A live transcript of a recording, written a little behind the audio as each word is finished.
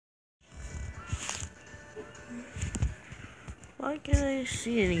Why can't I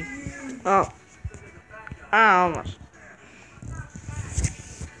see any? Oh, I almost.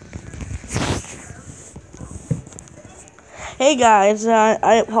 Hey guys,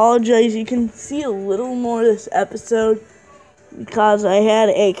 I apologize. You can see a little more of this episode because I had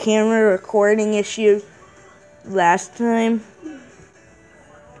a camera recording issue last time.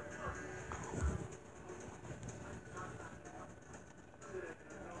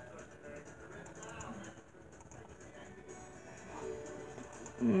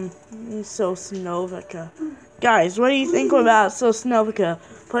 Sosnovica. Guys, what do you think about Sosnovica?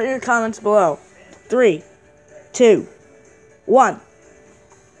 Put your comments below. 3, 2, 1.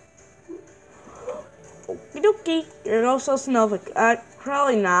 Okie dokie. There goes Sosnovica.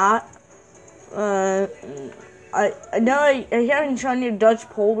 Probably not. I know I haven't shown you Dutch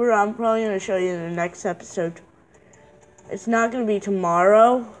Polder. I'm probably going to show you in the next episode. It's not going to be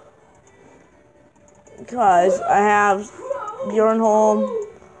tomorrow. Because I have Bjornholm.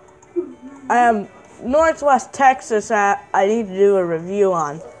 I have Northwest Texas that I need to do a review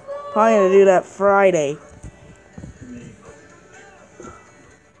on. Probably going to do that Friday.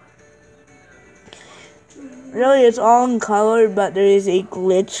 Really, it's all in color, but there is a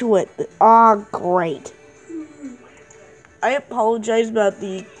glitch with it. Oh, great. I apologize about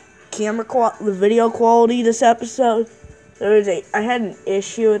the the video quality this episode. I had an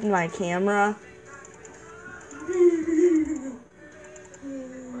issue with my camera.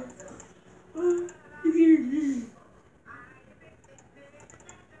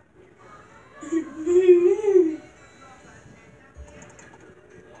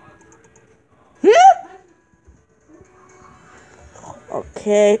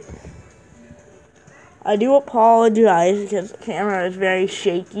 Okay. I do apologize because the camera is very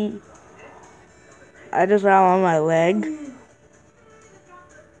shaky. I just fell on my leg.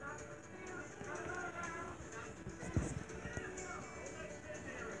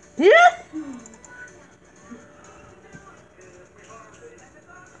 Yeah.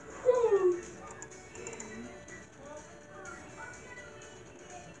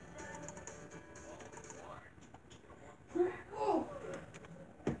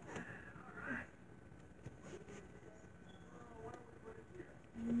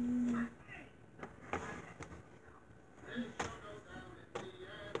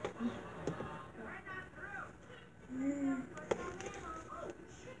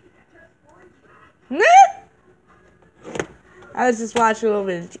 I was just watching a little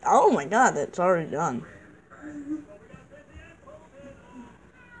bit. Oh my god, that's already done.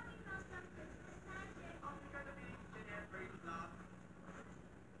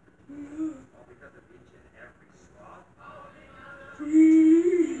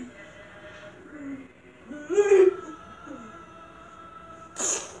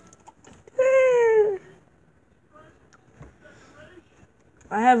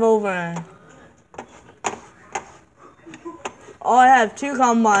 I have over. Oh, I have 2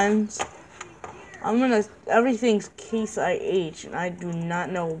 combines. Everything's Case IH, and I do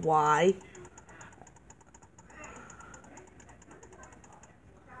not know why.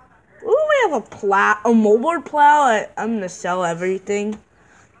 Ooh, we have a mobile plow. I'm gonna sell everything.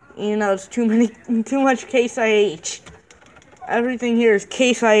 You know, it's too much Case IH. Everything here is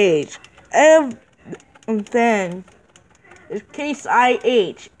Case IH. Everything is Case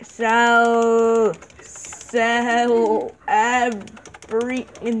IH. Sell everything.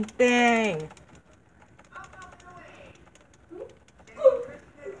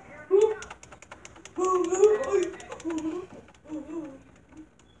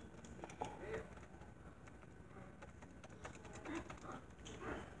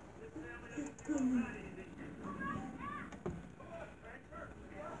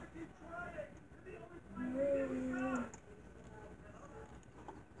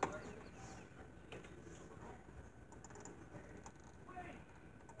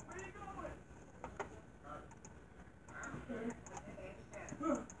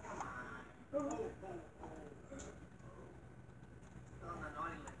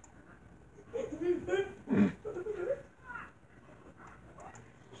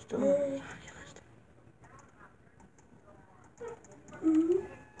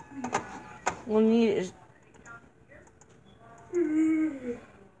 We'll need is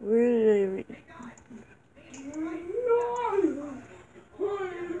where did I read?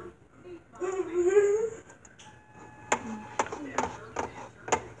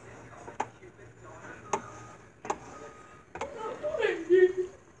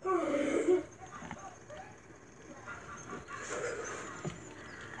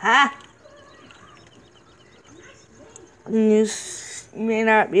 Ha! You may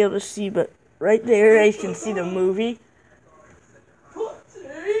not be able to see, but right there I can see the movie.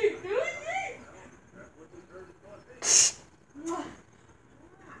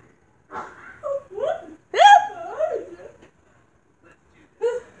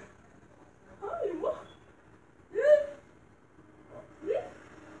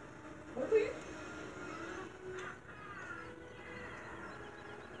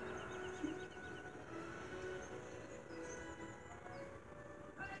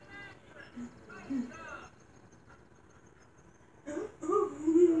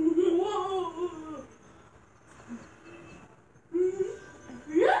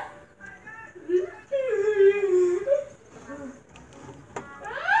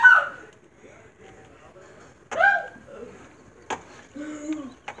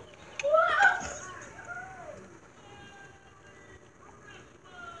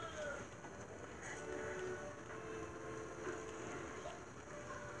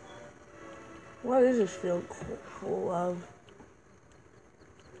 What is this field full of?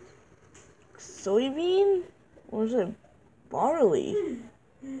 Soybean? Or is it barley?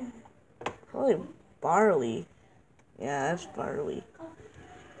 Probably barley. Yeah, that's barley.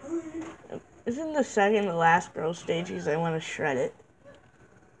 Isn't the second to last growth stage because I want to shred it?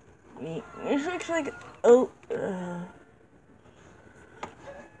 This looks like I want to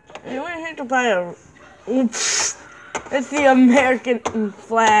have to buy a. Oops. It's the American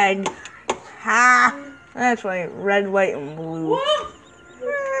flag. Ha! That's why red, white, and blue.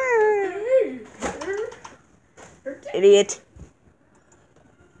 Idiot.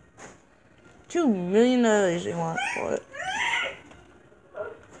 $2 million they want for it.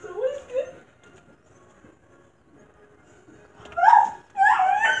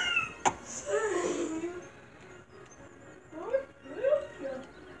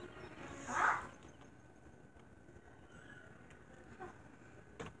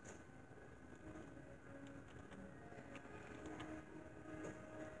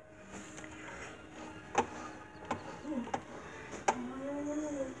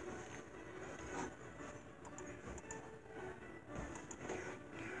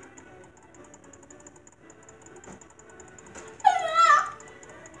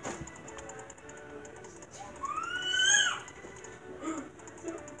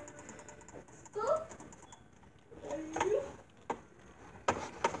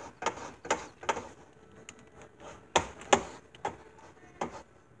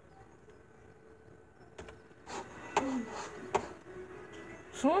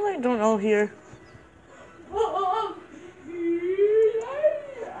 Someone I don't know here. I'm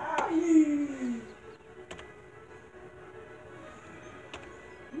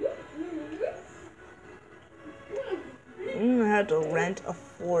gonna have to rent a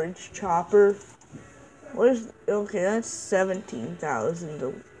forage chopper. Okay, that's 17,000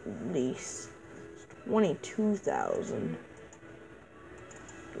 to lease. 22,000.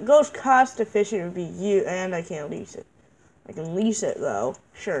 Most cost efficient would be you, and I can't lease it. I can lease it though.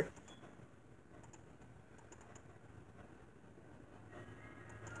 Sure.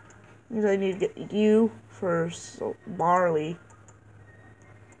 Means I need to get you for barley.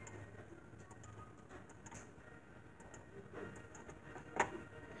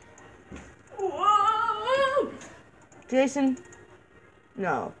 Whoa! Jason?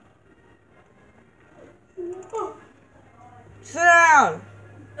 No. Sit down!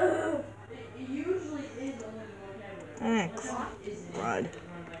 It usually is only Thanks, bud.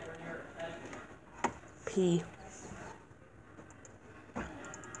 P.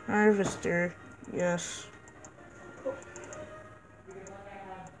 Harvester, yes.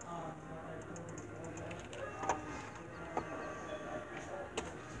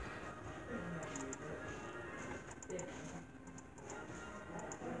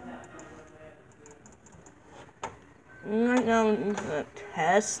 I'm going to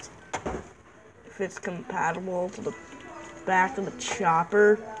test if it's compatible to the back of the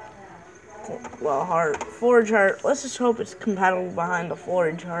chopper. Well, forage heart. Let's just hope it's compatible behind the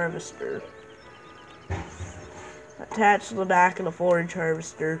forage harvester. Attached to the back of the forage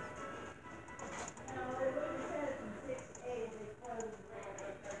harvester.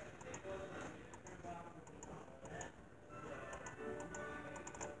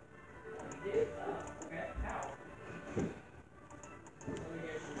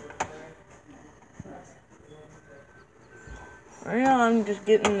 Right now I'm just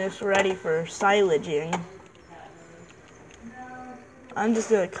getting this ready for silaging. I'm just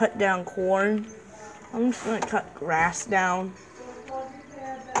gonna cut down corn. I'm just gonna cut grass down.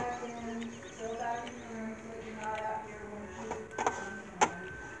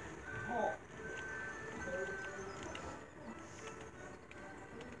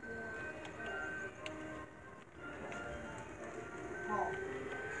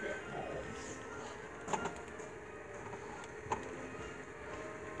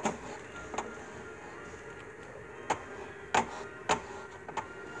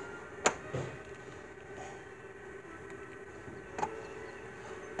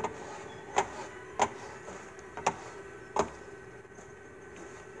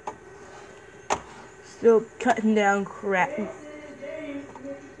 Still cutting down crap.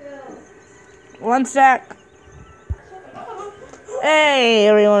 One sec. Hey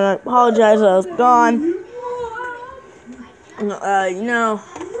everyone, I apologize I was gone. You know, a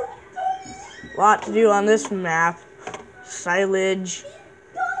lot to do on this map. Silage.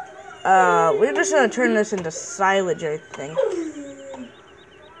 We're just gonna turn this into silage, I think.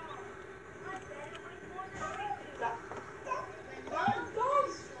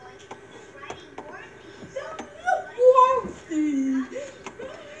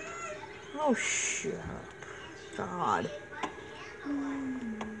 Oh, shut up. God.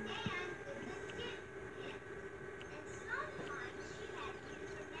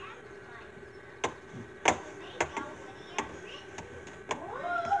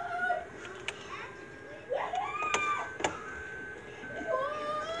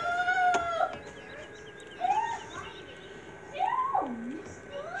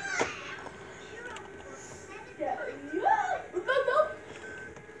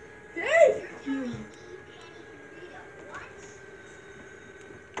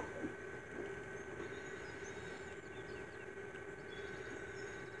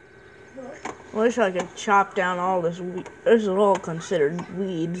 I wish I could chop down all this weed. This is all considered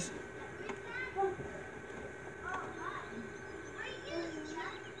weeds.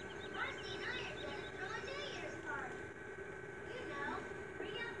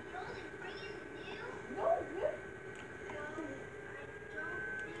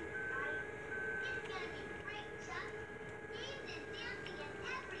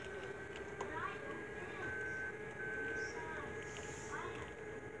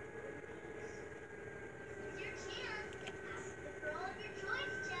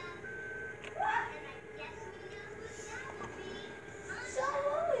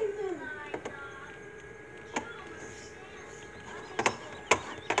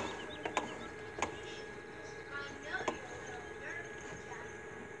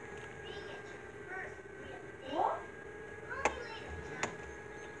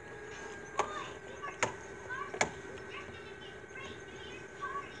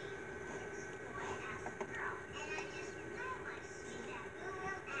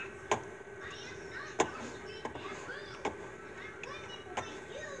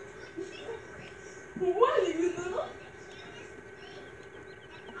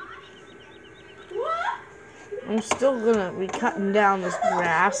 I'm still gonna be cutting down this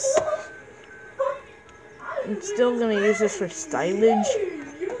grass. I'm still gonna use this for silage.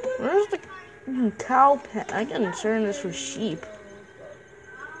 Where's the cow pen? I can turn this for sheep.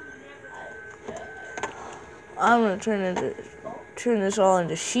 I'm gonna turn this all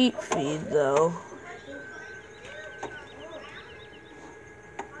into sheep feed though.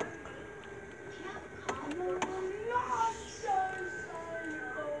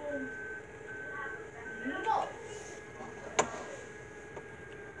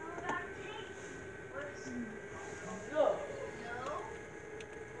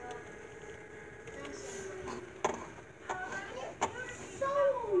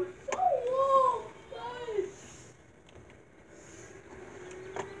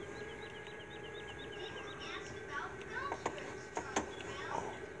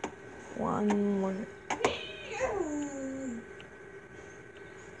 One more.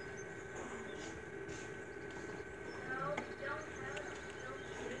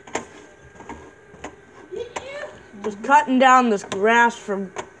 Just cutting down this grass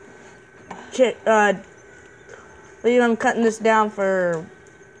from I'm cutting this down for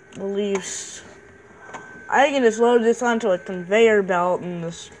leaves. I can just load this onto a conveyor belt and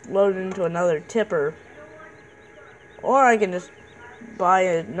just load it into another tipper. Or I can just buy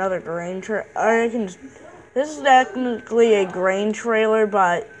another grain trailer. This is technically a grain trailer,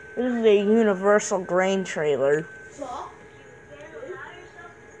 but this is a universal grain trailer.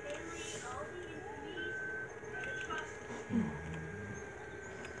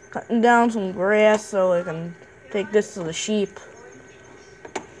 Cutting down some grass so I can take this to the sheep.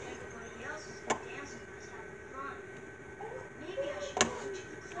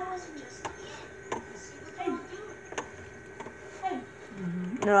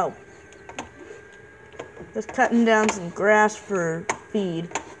 No. Just cutting down some grass for feed.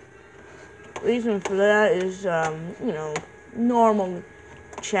 Reason for that is, you know, normal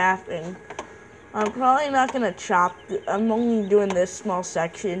chaffing. I'm probably not gonna chop. I'm only doing this small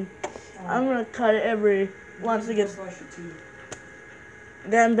section. I'm gonna cut it once it gets.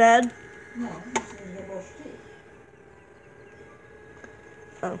 That bad? No, I'm just gonna brush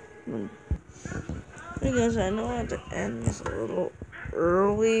your teeth. Oh. Because I know I have to end this a little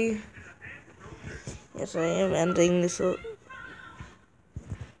early. Yes, I am ending this. Oh.